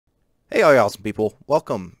Hey all you awesome people,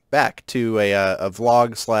 welcome back to a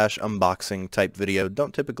vlog slash unboxing type video.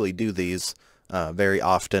 Don't typically do these very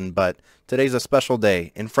often, but today's a special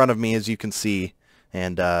day. In front of me, as you can see,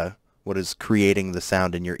 and what is creating the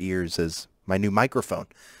sound in your ears is my new microphone.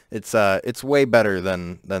 It's way better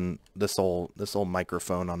than this old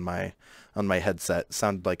microphone on my headset. It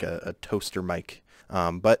sounded like a toaster mic.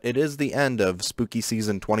 But it is the end of spooky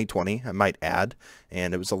season 2020, I might add,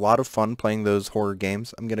 and it was a lot of fun playing those horror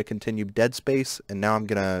games. I'm going to continue Dead Space, and now I'm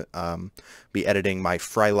going to be editing my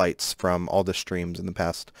Frylights from all the streams in the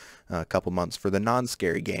past couple months for the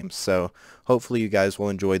non-scary games. So hopefully you guys will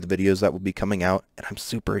enjoy the videos that will be coming out, and I'm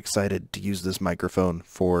super excited to use this microphone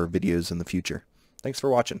for videos in the future. Thanks for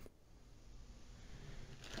watching.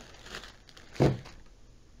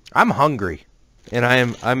 I'm hungry. And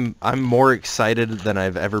I'm more excited than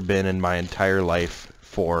I've ever been in my entire life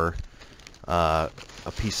for a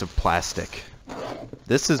piece of plastic.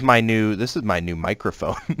 This is my new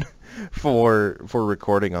microphone for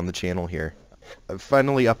recording on the channel here. I've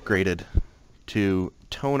finally upgraded to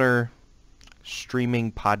TONOR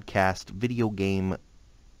streaming podcast video game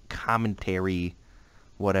commentary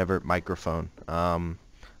whatever microphone. I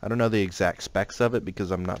don't know the exact specs of it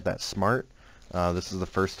because I'm not that smart. This is the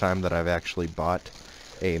first time that I've actually bought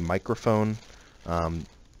a microphone,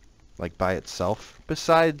 like by itself.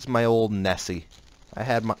 Besides my old Nessie, I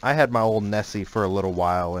had my old Nessie for a little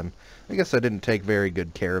while, and I guess I didn't take very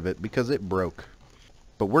good care of it because it broke.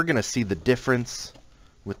 But we're gonna see the difference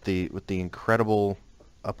with the incredible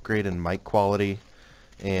upgrade in mic quality,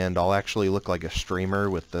 and I'll actually look like a streamer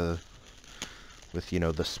with you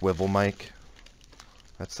know, the swivel mic.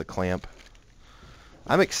 That's the clamp.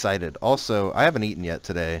 I'm excited. Also, I haven't eaten yet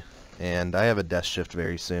today, and I have a desk shift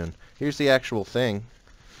very soon. Here's the actual thing.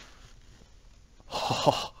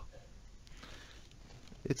 Oh,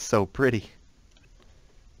 it's so pretty.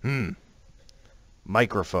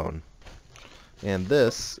 Microphone. And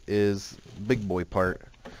this is big boy part.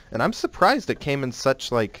 And I'm surprised it came in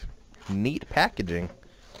such, like, neat packaging.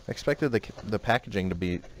 I expected the packaging to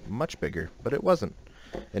be much bigger, but it wasn't.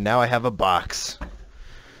 And now I have a box.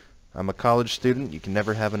 I'm a college student. You can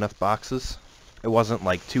never have enough boxes. It wasn't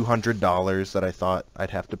like $200 that I thought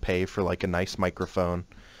I'd have to pay for like a nice microphone.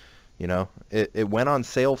 You know, it went on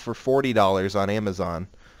sale for $40 on Amazon,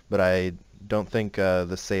 but I don't think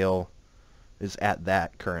the sale is at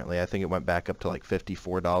that currently. I think it went back up to like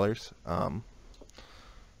 $54.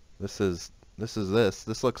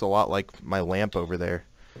 This looks a lot like my lamp over there.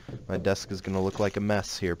 My desk is gonna look like a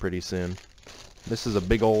mess here pretty soon. This is a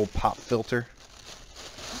big old pop filter.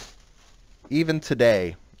 Even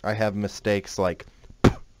today, I have mistakes like,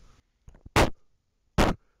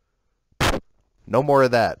 no more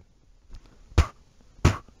of that.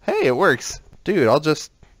 Hey, it works. Dude, I'll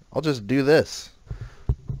just do this.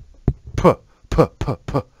 Hey,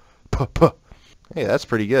 that's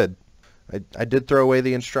pretty good. I did throw away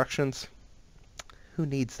the instructions. Who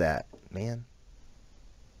needs that, man?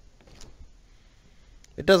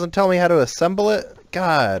 It doesn't tell me how to assemble it?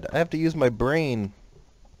 God, I have to use my brain.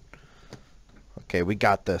 Okay, we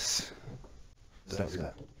got this. Okay.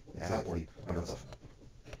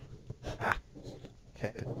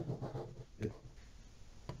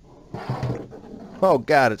 Oh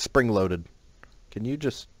God, it's spring loaded. Can you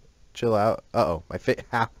just chill out? Uh-oh, my fit.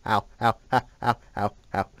 Ow.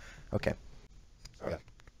 Okay.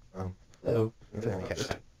 Hello.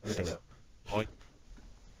 Okay.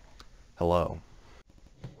 Hello.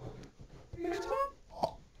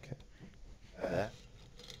 Okay.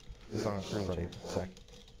 This is on for a sec.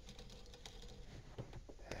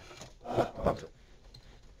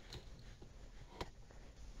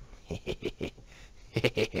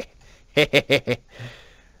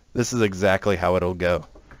 This is exactly how it'll go.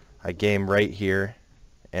 I game right here,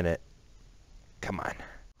 and it... Come on.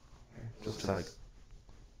 Just like...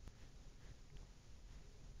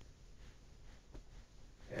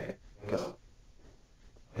 Okay, go.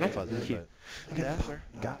 No fuzzy, cute.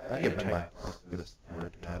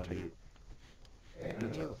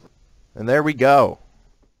 And there we go.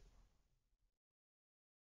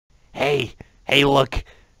 Hey, look.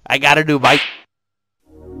 I got a new mic.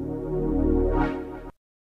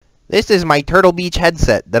 This is my Turtle Beach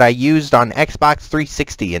headset that I used on Xbox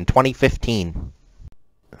 360 in 2015.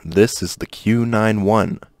 This is the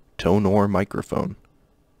Q91 TONOR microphone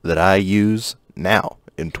that I use now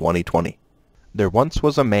in 2020. There once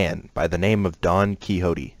was a man by the name of Don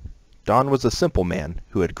Quixote. Don was a simple man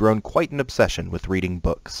who had grown quite an obsession with reading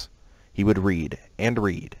books. He would read and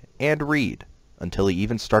read and read until he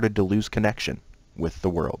even started to lose connection with the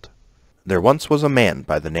world. There once was a man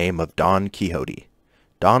by the name of Don Quixote.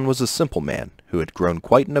 Don was a simple man who had grown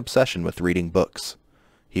quite an obsession with reading books.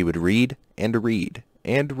 He would read and read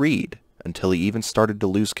and read until he even started to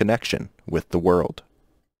lose connection with the world.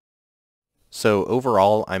 So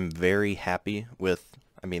overall, I'm very happy with,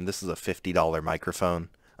 this is a $50 microphone.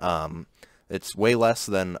 It's way less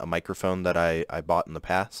than a microphone that I bought in the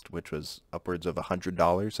past, which was upwards of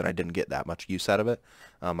 $100, and I didn't get that much use out of it.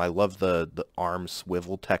 I love the arm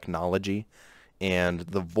swivel technology, and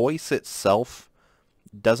the voice itself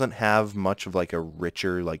doesn't have much of like a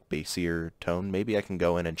richer, like bassier tone. Maybe I can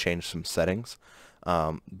go in and change some settings,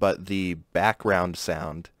 but the background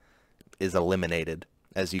sound is eliminated,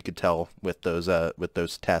 as you could tell with those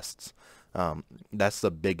tests. That's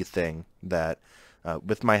the big thing that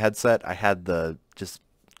with my headset I had the just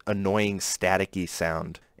annoying staticky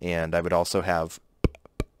sound, and I would also have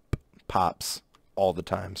pops all the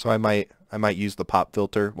time. So I might use the pop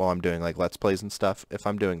filter while I'm doing like Let's Plays and stuff. If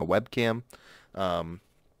I'm doing a webcam,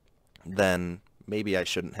 then maybe I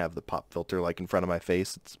shouldn't have the pop filter like in front of my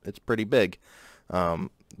face. It's pretty big.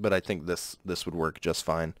 But I think this would work just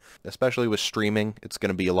fine. Especially with streaming, it's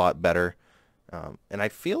going to be a lot better. And I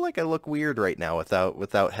feel like I look weird right now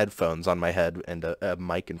without headphones on my head and a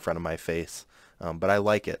mic in front of my face. But I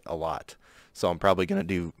like it a lot. So I'm probably going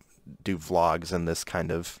to do vlogs in this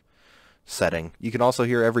kind of setting. You can also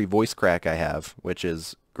hear every voice crack I have, which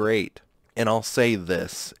is great. And I'll say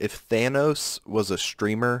this, if Thanos was a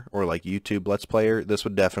streamer or like YouTube Let's Player, this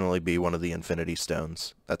would definitely be one of the Infinity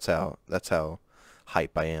Stones. That's how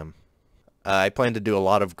hype I am. I plan to do a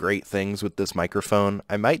lot of great things with this microphone.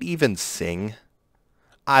 I might even sing.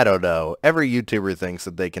 I don't know. Every YouTuber thinks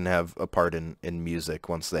that they can have a part in music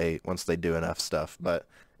once they do enough stuff. But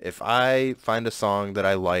if I find a song that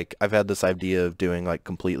I like, I've had this idea of doing like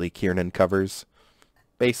completely Kiernan covers,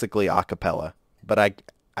 basically a cappella. But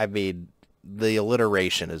I mean, the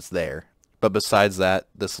alliteration is there. But besides that,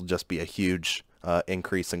 this will just be a huge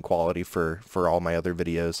increase in quality for all my other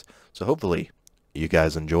videos. So hopefully you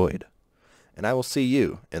guys enjoyed. And I will see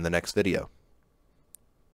you in the next video.